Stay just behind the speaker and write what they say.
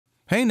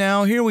Hey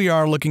now, here we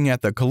are looking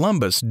at the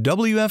Columbus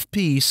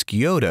WFP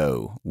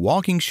Scioto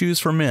walking shoes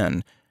for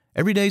men.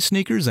 Everyday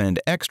sneakers and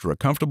extra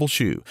comfortable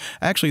shoe.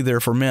 Actually, they're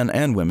for men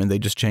and women. They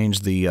just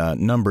changed the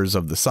numbers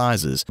of the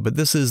sizes. But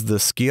this is the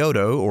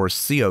Scioto or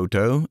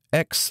Scioto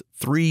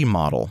X3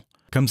 model.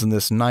 Comes in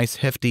this nice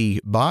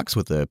hefty box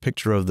with a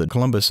picture of the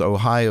Columbus,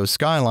 Ohio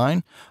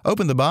skyline.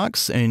 Open the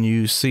box and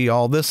you see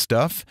all this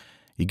stuff.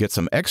 You get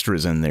some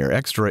extras in there,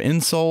 extra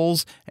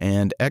insoles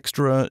and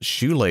extra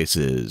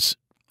shoelaces.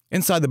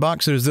 Inside the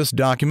box, there's this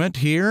document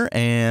here,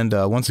 and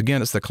once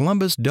again, it's the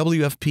Columbus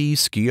WFP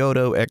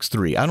Scioto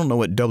X3. I don't know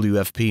what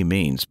WFP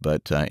means,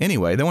 but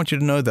anyway, they want you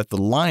to know that the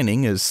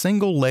lining is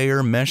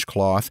single-layer mesh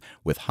cloth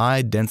with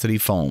high-density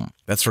foam.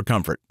 That's for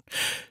comfort.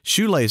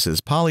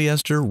 Shoelaces,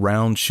 polyester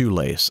round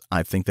shoelace.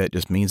 I think that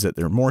just means that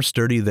they're more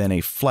sturdy than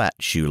a flat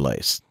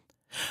shoelace.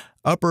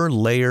 Upper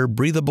layer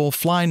breathable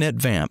fly knit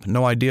vamp.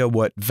 No idea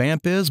what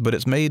vamp is, but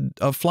it's made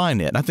of fly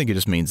knit. I think it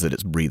just means that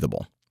it's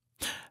breathable.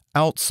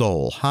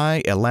 Outsole,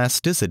 high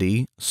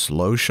elasticity,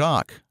 slow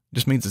shock.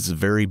 Just means it's a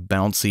very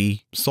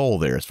bouncy sole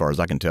there as far as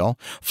I can tell.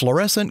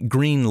 Fluorescent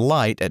green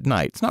light at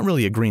night. It's not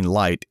really a green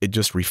light, it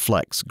just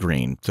reflects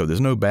green. So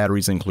there's no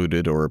batteries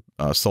included or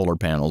solar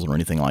panels or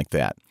anything like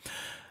that.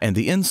 And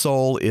the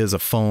insole is a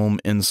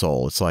foam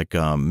insole. It's like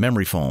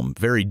memory foam,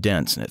 very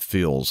dense, and it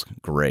feels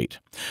great.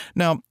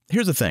 Now,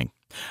 here's the thing.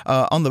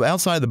 On the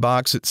outside of the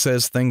box, it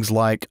says things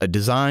like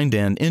designed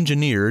and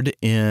engineered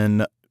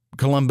in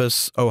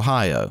Columbus,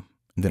 Ohio.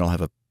 Then I'll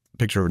have a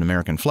picture of an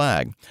American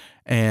flag.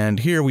 And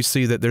here we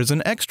see that there's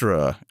an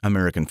extra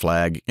American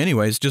flag.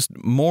 Anyways, just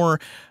more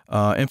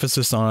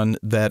emphasis on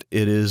that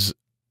it is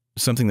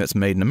something that's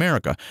made in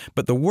America.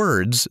 But the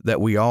words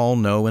that we all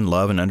know and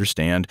love and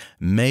understand,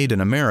 made in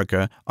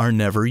America, are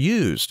never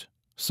used.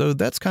 So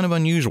that's kind of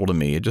unusual to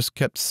me. It just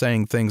kept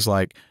saying things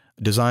like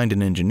designed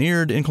and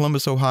engineered in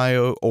Columbus,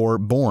 Ohio, or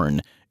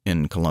born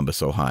in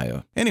Columbus,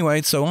 Ohio.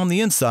 Anyway, so on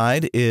the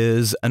inside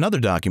is another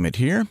document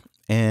here.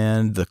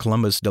 And the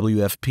Columbus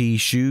WFP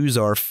shoes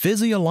are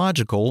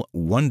physiological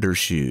wonder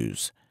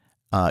shoes.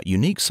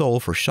 Unique sole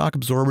for shock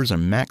absorbers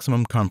and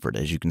maximum comfort.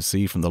 As you can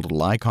see from the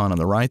little icon on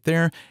the right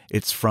there,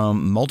 it's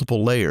from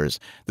multiple layers.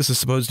 This is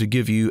supposed to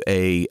give you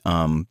a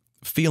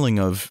feeling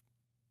of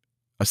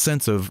a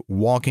sense of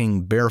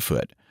walking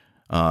barefoot.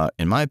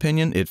 In my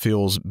opinion, it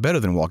feels better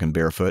than walking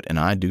barefoot, and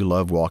I do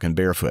love walking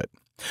barefoot.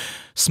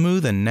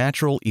 Smooth and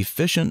natural,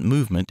 efficient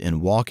movement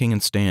in walking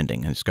and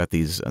standing. And it's got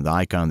these, the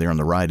icon there on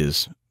the right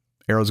is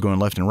arrows going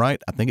left and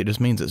right. I think it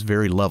just means it's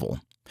very level.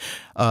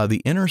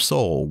 The inner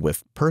sole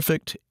with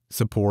perfect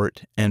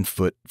support and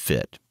foot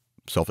fit.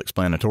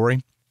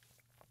 Self-explanatory.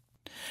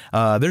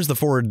 There's the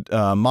forward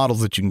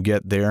models that you can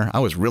get there. I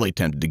was really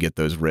tempted to get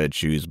those red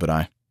shoes, but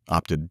I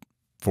opted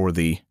for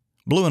the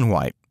blue and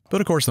white.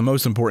 But of course, the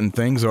most important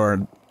things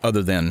are,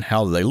 other than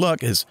how they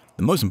look, is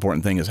the most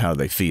important thing is how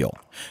they feel.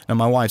 Now,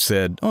 my wife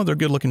said, oh, they're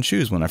good-looking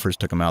shoes when I first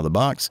took them out of the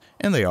box.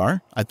 And they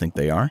are. I think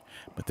they are.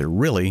 But they're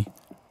really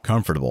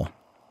comfortable.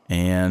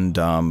 And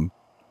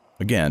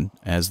again,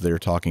 as they're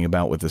talking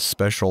about with this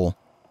special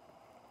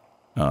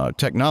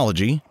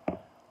technology,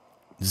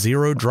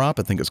 zero drop,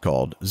 I think it's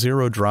called,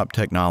 zero drop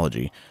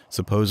technology,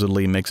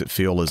 supposedly makes it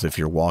feel as if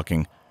you're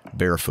walking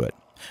barefoot.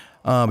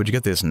 But you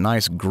get this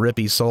nice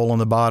grippy sole on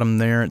the bottom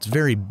there. It's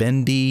very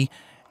bendy,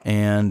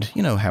 and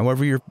you know,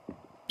 however you're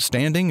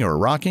standing or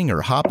rocking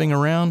or hopping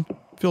around,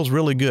 feels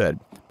really good.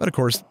 But of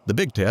course, the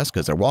big test,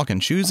 because they're walking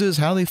shoes, is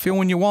how they feel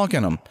when you walk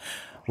in them.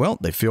 Well,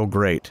 they feel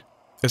great.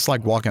 It's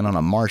like walking on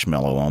a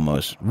marshmallow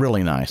almost.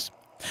 Really nice.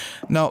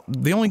 Now,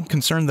 the only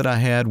concern that I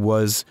had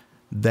was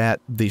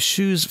that the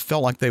shoes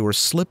felt like they were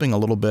slipping a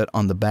little bit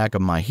on the back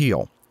of my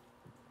heel.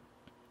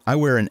 I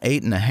wear an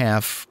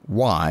 8.5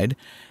 wide,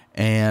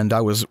 and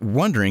I was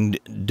wondering,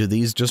 do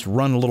these just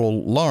run a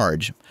little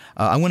large?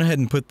 I went ahead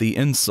and put the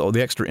insole,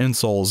 the extra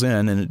insoles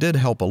in, and it did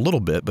help a little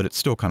bit, but it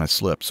still kind of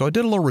slipped. So I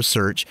did a little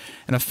research,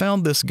 and I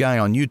found this guy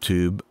on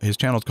YouTube. His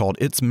channel is called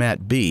It's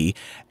Matt B,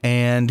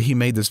 and he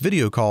made this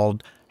video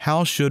called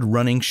How Should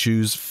Running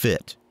Shoes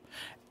Fit?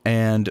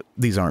 And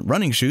these aren't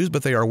running shoes,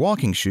 but they are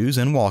walking shoes,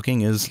 and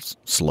walking is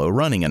slow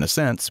running in a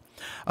sense.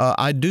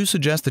 I do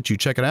suggest that you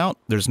check it out.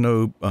 There's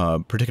no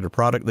particular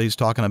product that he's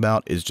talking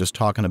about. It's just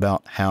talking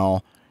about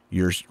how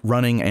your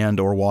running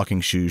and or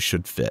walking shoes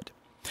should fit.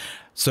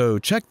 So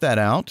check that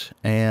out.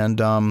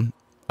 And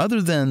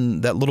other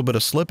than that little bit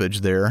of slippage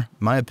there,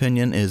 my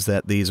opinion is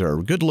that these are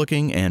good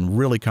looking and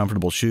really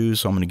comfortable shoes.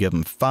 So I'm going to give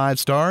them 5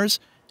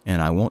 stars,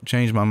 and I won't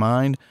change my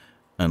mind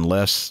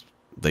unless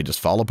they just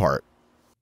fall apart.